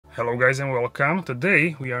Hello guys and welcome.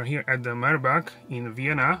 Today we are here at the Merbag in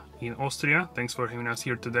Vienna in Austria. Thanks for having us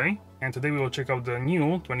here today. And today we will check out the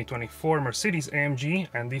new 2024 Mercedes AMG,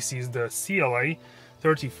 and this is the CLA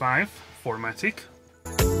 35 4MATIC.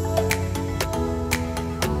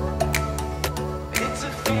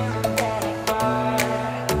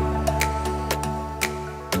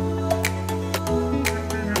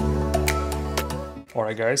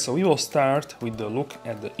 Alright guys, so we will start with the look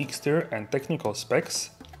at the exterior and technical specs.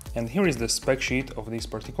 And here is the spec sheet of this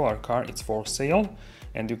particular car. It's for sale,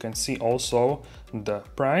 and you can see also the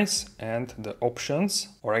price and the options.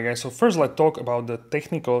 Alright guys, so first let's talk about the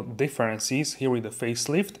technical differences here with the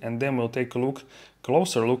facelift, and then we'll take a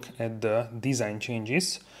closer look at the design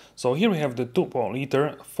changes. So here we have the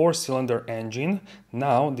 2.0-liter 4-cylinder engine.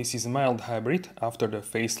 Now this is mild hybrid after the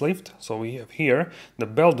facelift. So we have here the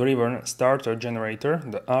belt-driven starter generator,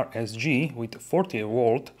 the RSG, with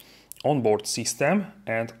 48-volt onboard system,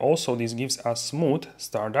 and also this gives us smooth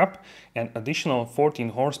startup and additional 14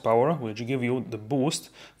 horsepower, which give you the boost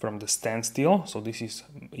from the standstill. So this is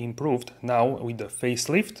improved now with the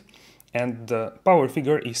facelift, and the power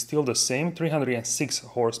figure is still the same, 306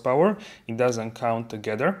 horsepower. It doesn't count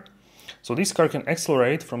together. So this car can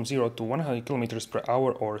accelerate from 0 to 100 km per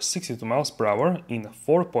hour or 62 miles per hour in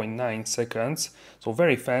 4.9 seconds. So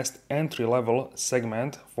very fast entry-level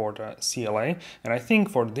segment for the CLA. And I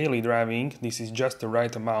think for daily driving, this is just the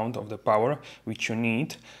right amount of the power which you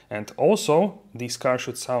need. And also, this car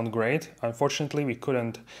should sound great. Unfortunately, we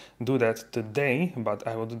couldn't do that today, but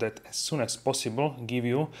I will do that as soon as possible, give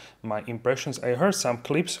you my impressions. I heard some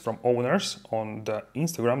clips from owners on the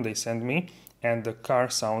Instagram they sent me, and the car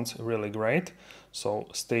sounds really great, so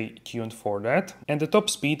stay tuned for that. And the top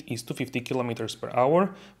speed is 250 km per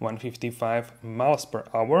hour, 155 miles per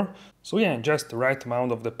hour. So yeah, just the right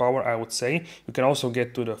amount of the power, I would say. You can also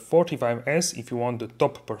get to the 45S if you want the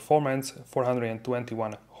top performance,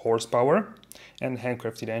 421 horsepower, and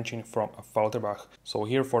handcrafted engine from AFFALTERBACH. So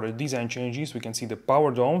here for the design changes, we can see the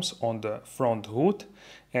power domes on the front hood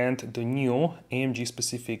and the new AMG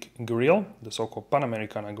specific grille, the so-called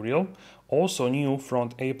Panamericana grille. Also new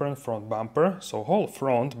front apron, front bumper, so whole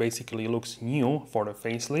front basically looks new for the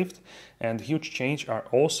facelift. And huge change are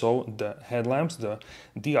also the headlamps, the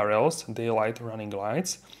DRLs, daylight running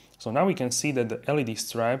lights. So now we can see that the LED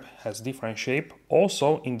stripe has different shape.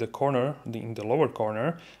 Also in the corner, in the lower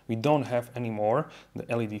corner, we don't have anymore the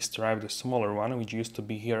LED stripe, the smaller one, which used to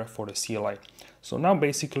be here for the CLA. So now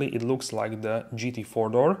basically it looks like the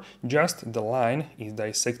GT4 door, just the line is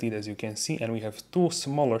dissected as you can see, and we have two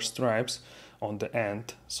smaller stripes on the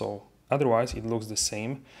end. So otherwise it looks the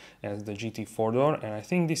same as the GT4 door, and I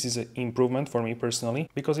think this is an improvement for me personally,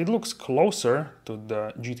 because it looks closer to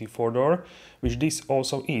the GT4 door, which this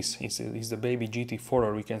also is. It's the baby GT4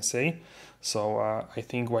 door, we can say. So I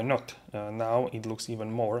think why not? Now it looks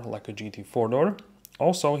even more like a GT4 door.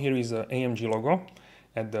 Also here is the AMG logo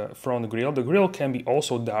at the front grille. The grille can be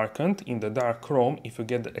also darkened in the dark chrome if you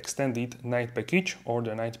get the extended night package or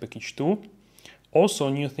the night package 2. Also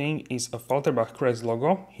new thing is a AFFALTERBACH crest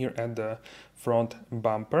logo here at the front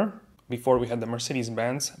bumper. Before we had the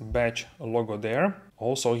Mercedes-Benz badge logo there.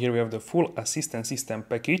 Also here we have the full assistance system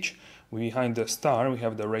package. Behind the star we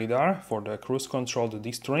have the radar for the cruise control, the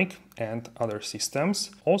distronic and other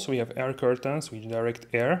systems. Also we have air curtains which direct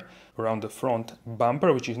air around the front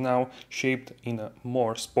bumper, which is now shaped in a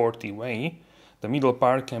more sporty way. The middle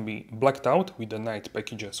part can be blacked out with the night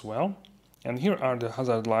package as well. And here are the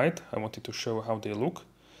hazard lights. I wanted to show how they look.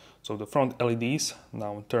 So the front LEDs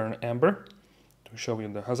now turn amber to show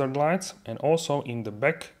you the hazard lights, and also in the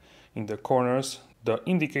back, in the corners, the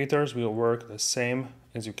indicators will work the same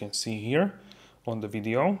as you can see here on the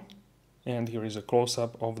video. And here is a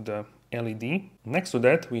close-up of the LED. Next to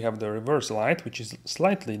that we have the reverse light, which is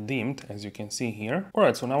slightly dimmed as you can see here.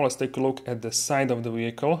 Alright, so now let's take a look at the side of the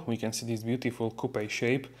vehicle. We can see this beautiful coupe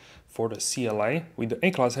shape for the CLA. With the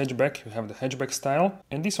A-Class hatchback you have the hatchback style,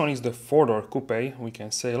 and this one is the 4-door coupe, we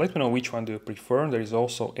can say. Let me know which one do you prefer. There is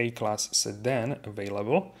also A-Class sedan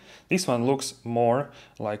available. This one looks more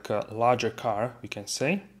like a larger car, we can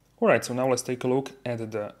say. Alright, so now let's take a look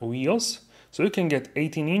at the wheels. So you can get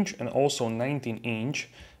 18-inch and also 19-inch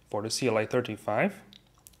for the CLA 35.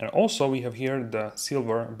 And also we have here the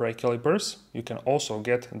silver brake calipers. You can also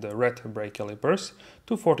get the red brake calipers.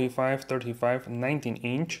 245, 35,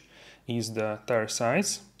 19-inch is the tire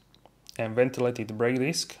size. And ventilated brake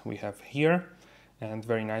disc we have here. And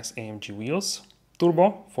very nice AMG wheels.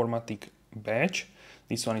 Turbo 4MATIC badge.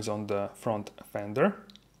 This one is on the front fender.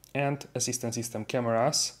 And assistance system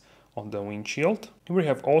cameras on the windshield. We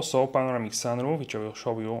have also panoramic sunroof, which I will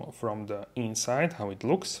show you from the inside how it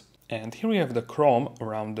looks. And here we have the chrome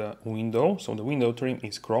around the window. So the window trim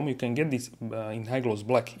is chrome. You can get this in high gloss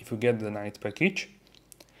black if you get the night package.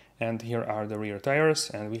 And here are the rear tires,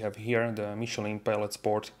 and we have here the Michelin Pilot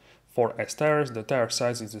Sport 4S tires. The tire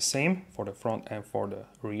size is the same for the front and for the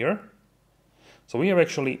rear. So we have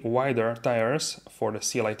actually wider tires for the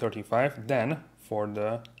CLA 35 than for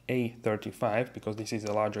the A35, because this is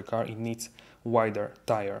a larger car, it needs wider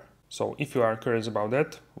tire. So if you are curious about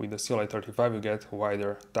that, with the CLA 35 you get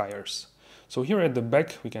wider tires. So here at the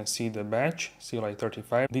back we can see the badge, CLA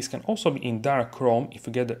 35. This can also be in dark chrome if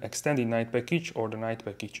you get the extended night package or the night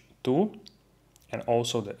package 2. And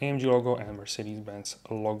also the AMG logo and Mercedes-Benz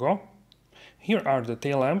logo. Here are the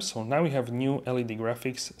tail lamps. So now we have new LED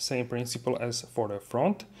graphics, same principle as for the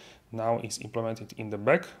front. Now is implemented in the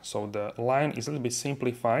back. So the line is a little bit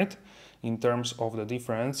simplified in terms of the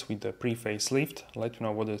difference with the pre-facelift. Let you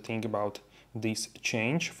know what you think about this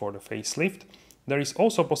change for the facelift. There is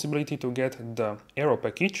also a possibility to get the aero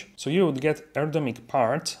package. So you would get aerodynamic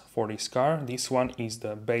parts for this car. This one is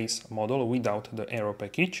the base model without the aero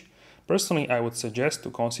package. Personally, I would suggest to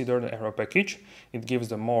consider the aero package. It gives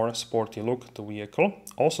the more sporty look to the vehicle.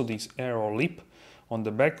 Also, this aero lip on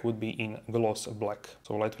the back would be in gloss black.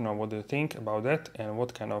 So let me know what you think about that and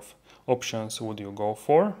what kind of options would you go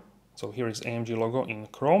for. So here is AMG logo in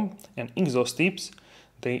chrome, and exhaust tips,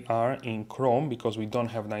 they are in chrome because we don't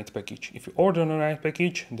have night package. If you order the night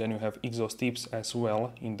package, then you have exhaust tips as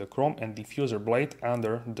well in the chrome and diffuser blade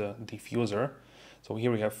under the diffuser. So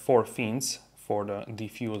here we have 4 fins for the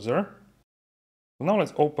diffuser. Now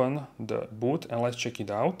let's open the boot and let's check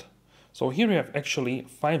it out. So here we have actually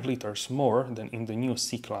 5 liters more than in the new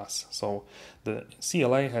C-Class. So the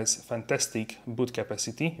CLA has fantastic boot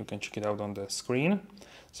capacity. You can check it out on the screen.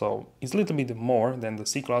 So it's a little bit more than the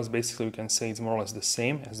C-Class. Basically, we can say it's more or less the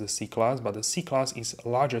same as the C-Class, but the C-Class is a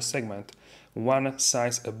larger segment, one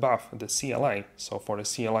size above the CLA. So for the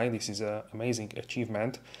CLA, this is an amazing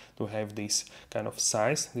achievement to have this kind of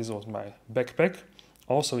size. This was my backpack.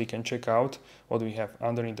 Also, we can check out what we have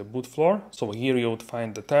underneath the boot floor. So here you would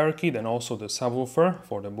find the tire kit and also the subwoofer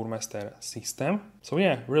for the Burmester system. So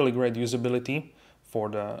yeah, really great usability for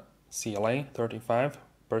the CLA 35.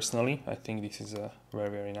 Personally, I think this is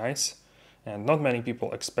very nice. And not many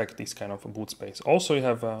people expect this kind of boot space. Also, you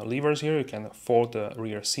have levers here. You can fold the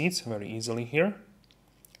rear seats very easily here.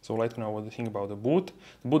 So let me know what you think about the boot.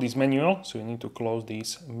 The boot is manual, so you need to close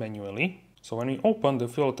these manually. So when we open the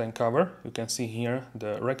fuel tank cover, you can see here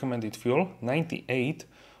the recommended fuel, 98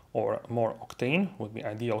 or more octane would be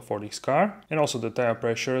ideal for this car. And also the tire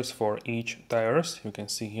pressures for each tires, you can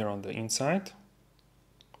see here on the inside.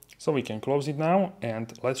 So we can close it now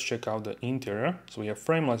and let's check out the interior. So we have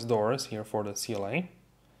frameless doors here for the CLA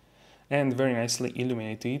and very nicely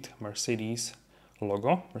illuminated Mercedes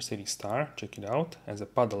logo, Mercedes star, check it out, as a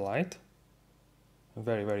paddle light.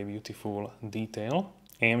 Very beautiful detail.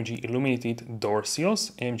 AMG illuminated door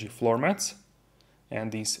seals, AMG floor mats,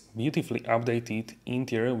 and this beautifully updated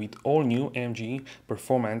interior with all new AMG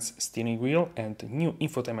performance steering wheel and new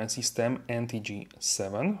infotainment system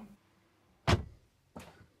NTG7.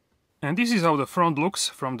 And this is how the front looks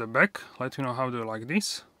from the back. Let me know how do you like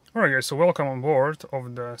this. Alright guys, so welcome on board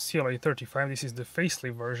of the CLA 35. This is the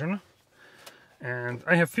facelift version. And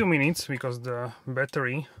I have few minutes because the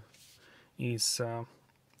battery is a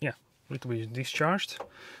little bit discharged,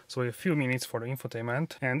 so we have a few minutes for the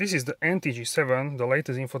infotainment. And this is the NTG7, the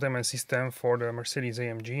latest infotainment system for the Mercedes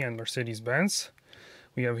AMG and Mercedes-Benz.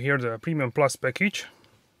 We have here the Premium Plus package,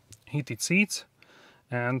 heated seats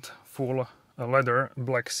and full leather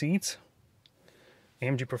black seats,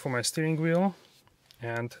 AMG performance steering wheel,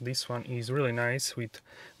 and this one is really nice with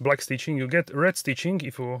black stitching. You get red stitching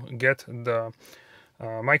if you get the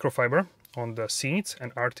microfiber on the seats,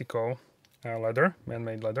 and Artico leather,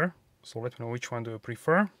 man-made leather. So let me know which one do you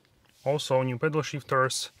prefer. Also new pedal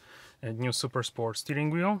shifters and new Super Sport steering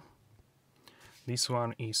wheel. This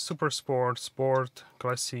one is Super Sport, Sport,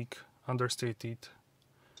 Classic, Understated,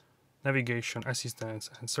 Navigation, Assistance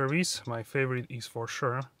and Service. My favorite is for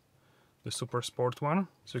sure the Super Sport one.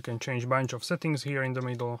 So you can change a bunch of settings here in the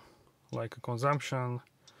middle, like a consumption,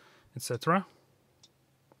 etc.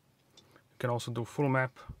 You can also do full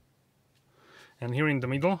map. And here in the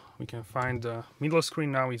middle, we can find the middle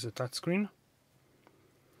screen now is a touch screen.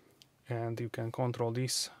 And you can control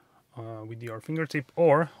this with your fingertip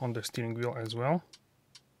or on the steering wheel as well.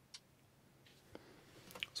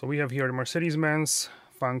 So we have here the Mercedes-Benz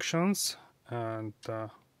functions and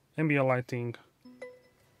ambient lighting.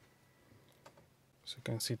 So you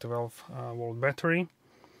can see 12-volt battery.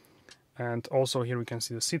 And also here we can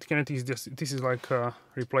see the seat kinetics. This is like a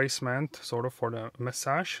replacement sort of for the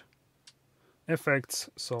massage. effects,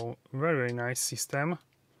 so very nice system.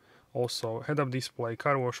 Also head-up display,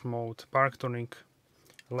 car wash mode, park turning,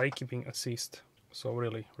 lane keeping assist, so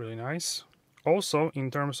really nice. Also,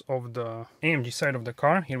 in terms of the AMG side of the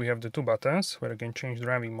car, here we have the two buttons where you can change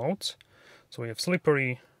driving modes. So we have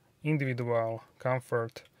slippery, individual,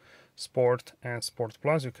 comfort, sport, and sport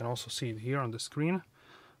plus. You can also see it here on the screen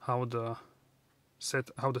how the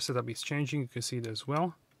setup is changing. You can see it as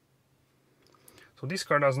well. So this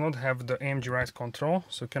car does not have the AMG ride control,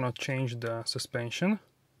 so you cannot change the suspension.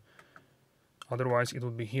 Otherwise, it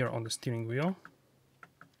would be here on the steering wheel.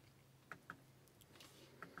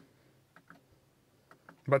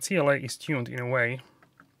 But CLA is tuned in a way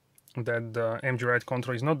that the AMG ride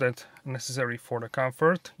control is not that necessary for the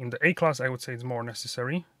comfort. In the A-Class I would say it's more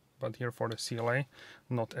necessary, but here for the CLA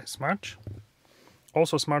not as much.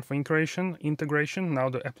 Also smartphone integration, now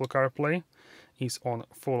the Apple CarPlay is on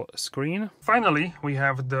full screen. Finally we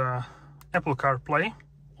have the Apple CarPlay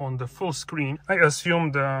on the full screen. I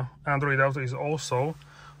assume the Android Auto is also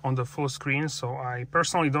on the full screen, so I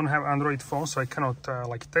personally don't have Android phone, so I cannot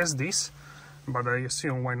like test this. But I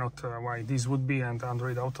assume why not, why this would be and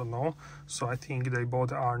Android Auto no. So I think they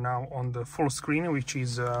both are now on the full screen, which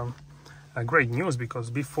is a great news,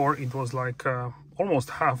 because before it was like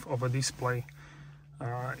almost half of a display.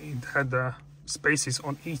 It had spaces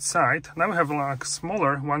on each side. Now we have like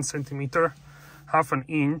smaller 1 centimeter, half an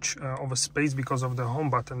inch of a space because of the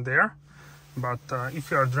home button there. But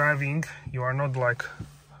if you are driving, you are not like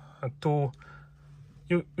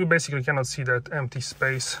you basically cannot see that empty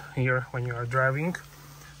space here when you are driving.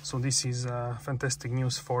 So this is fantastic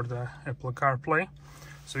news for the Apple CarPlay.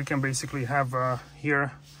 So you can basically have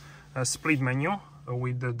here a split menu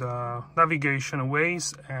with the navigation,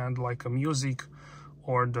 ways, and like a music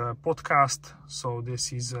or the podcast. So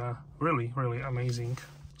this is really amazing.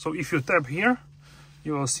 So if you tap here,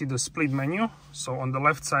 you will see the split menu. So on the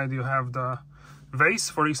left side you have the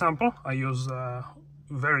Waze, for example. I use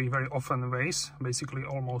very often Waze, basically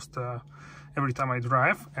almost every time I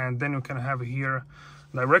drive. And then you can have here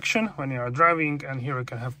direction when you are driving, and here you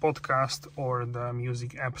can have podcast or the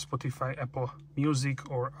music app, Spotify, Apple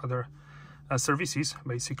Music, or other services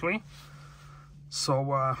basically.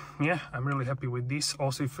 So yeah, I'm really happy with this.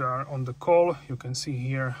 Also, if you are on the call, you can see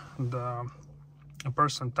here the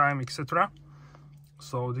person, time, etc.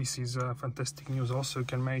 So this is fantastic news. Also, you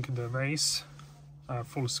can make the Waze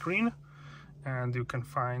full screen, and you can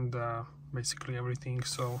find basically everything.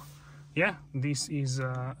 So yeah, this is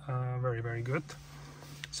very good.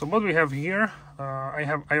 So what we have here, I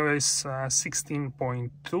have iOS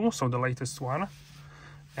 16.2, so the latest one.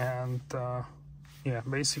 And yeah,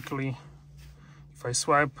 basically if I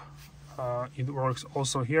swipe, it works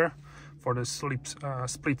also here for the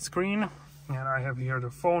split screen. And I have here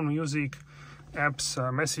the phone, music, apps,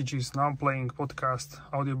 messages, now playing, podcast,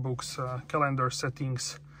 audiobooks, calendar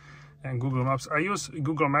settings, and Google Maps. I use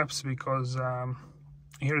Google Maps because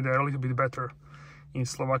here they're a little bit better in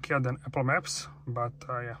Slovakia than Apple Maps, but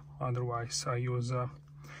yeah, otherwise I use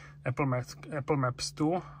Apple Maps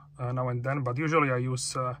too now and then. But usually I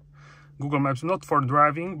use Google Maps not for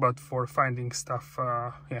driving, but for finding stuff.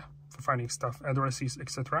 Yeah, for finding stuff, addresses,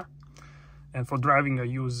 etc. And for driving I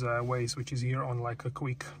use Waze, which is here on like a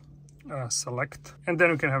quick select. And then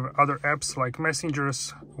you can have other apps like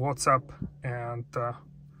messengers, WhatsApp, and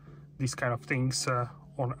these kind of things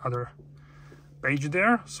on other page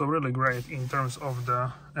there. So really great in terms of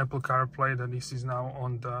the Apple CarPlay that this is now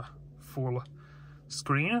on the full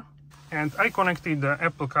screen. And I connected the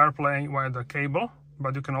Apple CarPlay via the cable,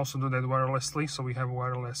 but you can also do that wirelessly. So we have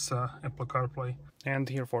wireless Apple CarPlay. And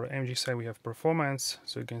here for the AMG side we have performance,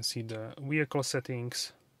 so you can see the vehicle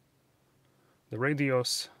settings, the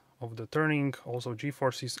radius of the turning, also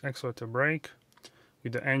G-forces, accelerator, brake.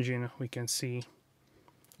 With the engine we can see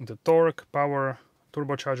the torque, power,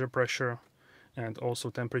 turbocharger pressure, and also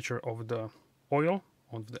temperature of the oil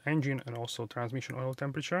of the engine, and also transmission oil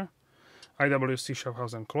temperature. IWC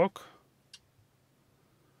Schaffhausen clock,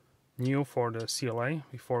 new for the CLA.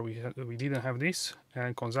 Before we didn't have this.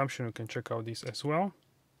 And consumption, you can check out this as well.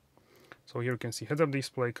 So here you can see heads-up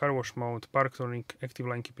display, car wash mode, park turning, active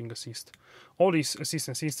lane keeping assist. All these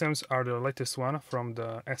assistance systems are the latest one from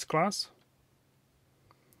the S-Class.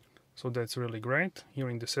 So that's really great. Here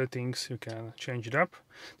in the settings you can change it up.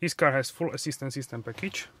 This car has full assistance system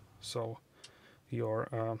package. So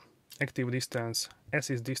your active distance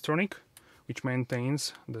assist distronic, which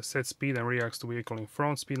maintains the set speed and reacts to vehicle in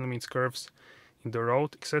front, speed limits, curves in the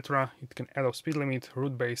road, etc. It can add up speed limit,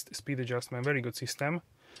 route-based speed adjustment. Very good system.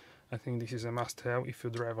 I think this is a must-have if you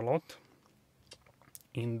drive a lot,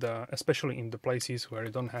 especially in the places where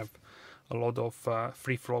you don't have a lot of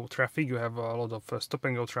free flow traffic. You have a lot of stop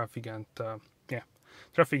and go traffic and yeah,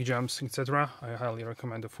 traffic jams, etc. I highly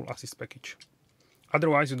recommend the full assist package.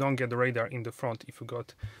 Otherwise, you don't get the radar in the front if you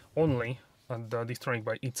got only the distronic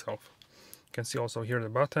by itself. You can see also here the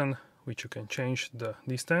button, which you can change the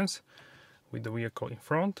distance with the vehicle in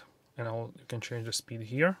front, and you can change the speed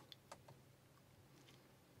here.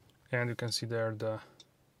 And you can see there the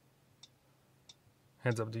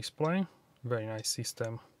heads-up display. Very nice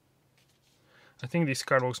system. I think this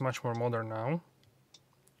car looks much more modern now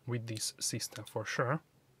with this system for sure.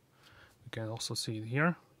 You can also see it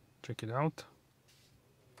here. Check it out.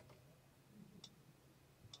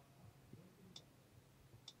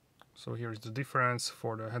 So here is the difference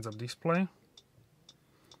for the heads-up display.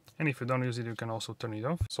 And if you don't use it, you can also turn it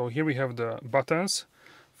off. So here we have the buttons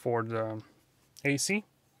for the AC. You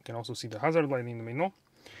can also see the hazard light in the middle.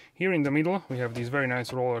 Here in the middle we have this very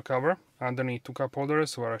nice roller cover. Underneath 2 cup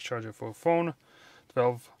holders, wireless charger for phone,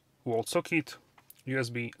 12-volt socket,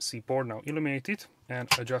 USB-C port now illuminated, and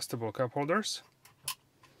adjustable cup holders.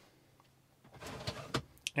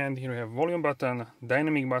 And here we have volume button,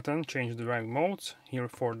 dynamic button, change the driving modes. Here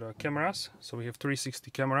for the cameras, so we have 360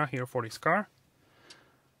 camera here for this car.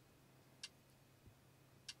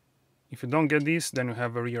 If you don't get this, then you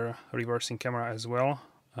have a rear reversing camera as well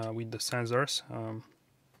with the sensors,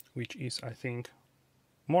 which is, I think,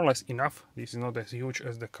 more or less enough. This is not as huge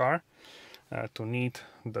as the car to need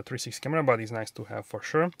the 360 camera, but it's nice to have for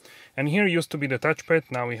sure. And here used to be the touchpad.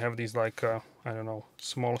 Now we have this like I don't know,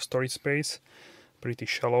 small storage space, pretty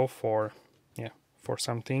shallow for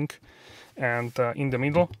something. And in the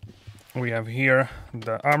middle we have here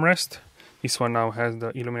the armrest. This one now has the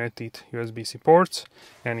illuminated USB-C ports,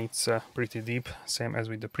 and it's pretty deep, same as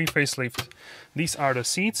with the pre-facelift. These are the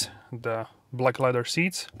seats, the black leather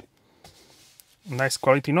seats. Nice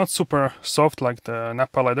quality, not super soft like the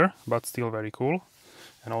Nappa leather, but still very cool.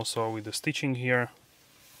 And also with the stitching here,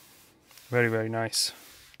 very nice.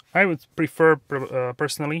 I would prefer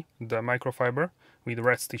personally the microfiber with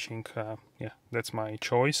red stitching. Yeah, that's my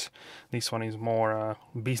choice. This one is more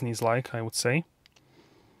business-like, I would say.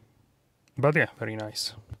 But yeah, very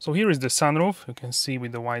nice. So here is the sunroof. You can see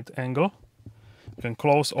with the wide angle. You can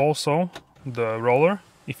close also the roller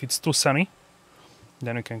if it's too sunny.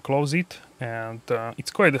 Then you can close it, and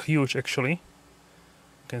it's quite huge actually.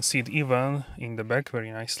 You can see it even in the back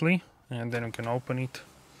very nicely. And then you can open it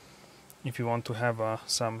if you want to have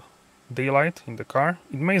some daylight in the car.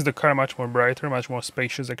 It makes the car much more brighter, much more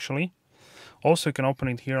spacious actually. Also you can open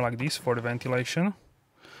it here like this for the ventilation,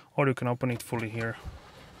 or you can open it fully here.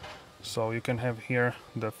 So you can have here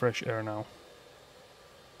the fresh air now.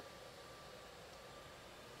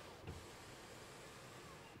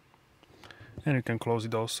 And you can close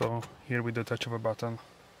it also here with the touch of a button.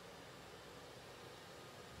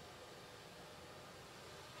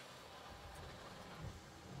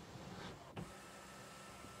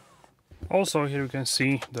 Also here you can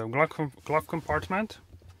see the glove compartment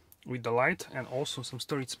with the light and also some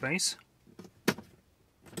storage space.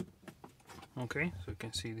 Okay, so you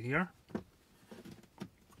can see it here.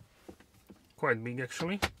 Quite big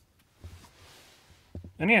actually.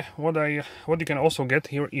 And yeah, what you can also get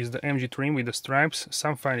here is the AMG trim with the stripes.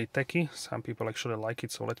 Some find it tacky, some people actually like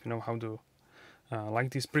it, so let me know how to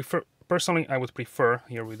like this. Personally, I would prefer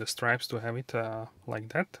here with the stripes to have it like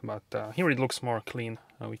that, but here it looks more clean,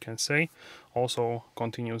 we can say. Also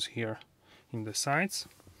continues here in the sides.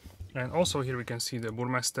 And also here we can see the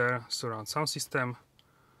Burmester surround sound system.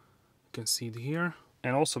 You can see it here.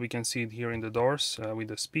 And also we can see it here in the doors with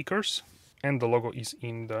the speakers. And the logo is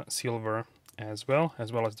in the silver as well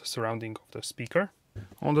as the surrounding of the speaker.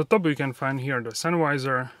 On the top you can find here the sun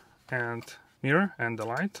visor and mirror and the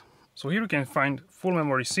light. So here you can find full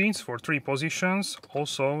memory seats for 3 positions,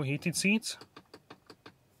 also heated seats.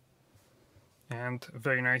 And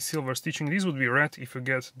very nice silver stitching. This would be red if you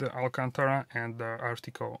get the Alcantara and the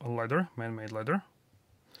Artico leather, man-made leather.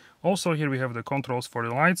 Also here we have the controls for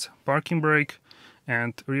the lights, parking brake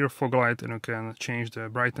and rear fog light, and you can change the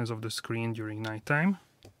brightness of the screen during nighttime.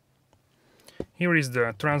 Here is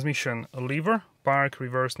the transmission lever, park,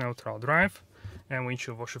 reverse, neutral, drive, and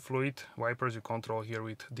windshield washer fluid. Wipers you control here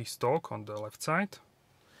with this stalk on the left side.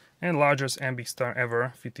 And largest ambi star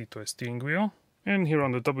ever fitted to a steering wheel. And here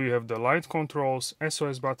on the top you have the light controls,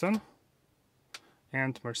 SOS button,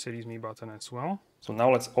 and Mercedes Me button as well. So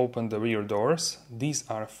now let's open the rear doors. These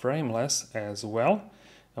are frameless as well,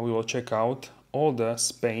 and we will check out all the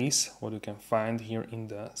space what you can find here in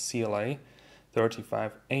the CLA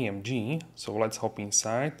 35 AMG. So let's hop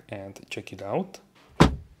inside and check it out.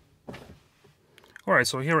 Alright,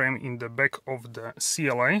 so here I am in the back of the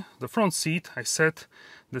CLA. The front seat I set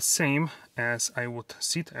the same as I would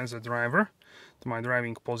sit as a driver, to my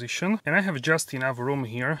driving position. And I have just enough room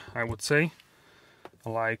here, I would say,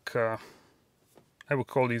 like, I would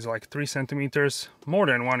call these like 3 centimeters, more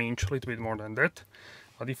than 1 inch, a little bit more than that.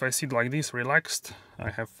 But if I sit like this, relaxed,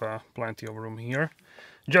 I have plenty of room here.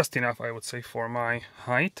 Just enough, I would say, for my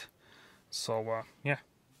height. So, yeah,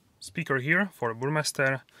 speaker here for a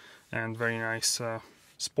Burmester, and very nice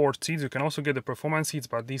sport seats. You can also get the performance seats,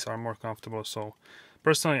 but these are more comfortable. So,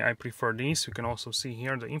 personally, I prefer these. You can also see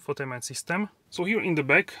here the infotainment system. So here in the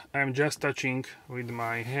back, I'm just touching with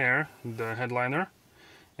my hair the headliner.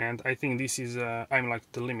 And I think this is, I'm like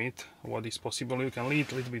the limit, what is possible. You can lead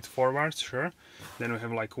a little bit forward, sure. Then we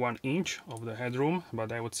have like 1 inch of the headroom,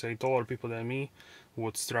 but I would say taller people than me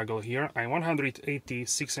would struggle here. I'm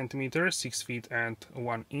 186 centimeters, 6 feet and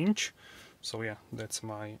 1 inch. So yeah, that's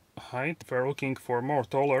my height. If you're looking for more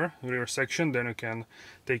taller rear section, then you can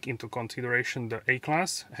take into consideration the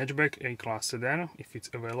A-Class hatchback, A-Class sedan, if it's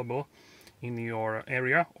available in your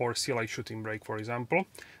area, or CLA shooting brake, for example.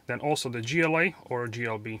 Then also the GLA or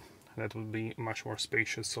GLB, that would be much more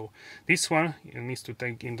spacious. So this one needs to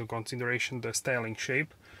take into consideration the styling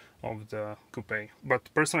shape of the coupe. But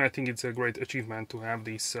personally, I think it's a great achievement to have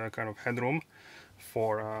this kind of headroom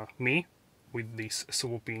for me with this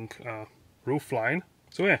swooping roof line.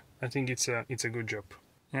 So yeah, I think it's a good job.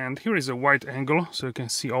 And here is a wide angle, so you can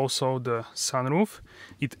see also the sunroof.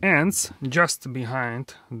 It ends just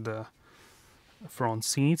behind the front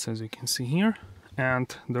seats, as you can see here,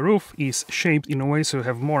 and the roof is shaped in a way so you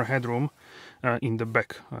have more headroom in the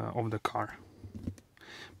back of the car.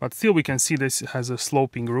 But still we can see this has a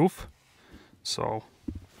sloping roof, so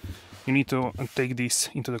you need to take this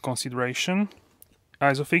into the consideration.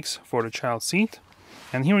 Isofix for the child seat,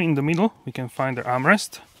 and here in the middle we can find the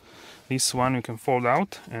armrest. This one you can fold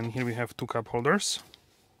out, and here we have 2 cup holders.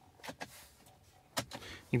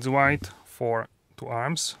 It's wide for 2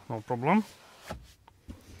 arms, no problem.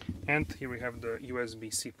 And here we have the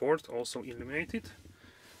USB-C port, also illuminated.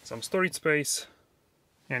 Some storage space,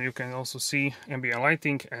 and you can also see ambient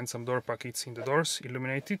lighting and some door pockets in the doors,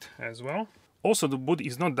 illuminated as well. Also, the boot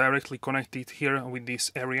is not directly connected here with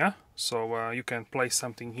this area, so you can place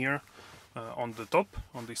something here on the top,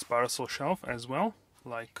 on this parcel shelf as well,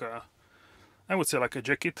 like I would say like a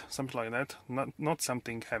jacket, something like that, not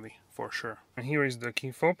something heavy for sure. And here is the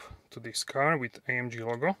key fob to this car with AMG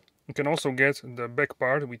logo. You can also get the back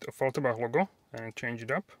part with a AFFALTERBACH logo and change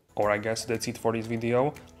it up. Or I guess that's it for this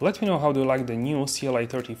video. Let me know how do you like the new CLA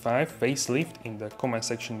 35 facelift in the comment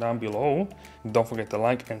section down below. Don't forget to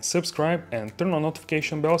like and subscribe and turn on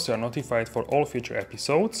notification bell so you're notified for all future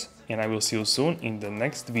episodes. And I will see you soon in the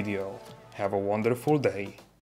next video. Have a wonderful day.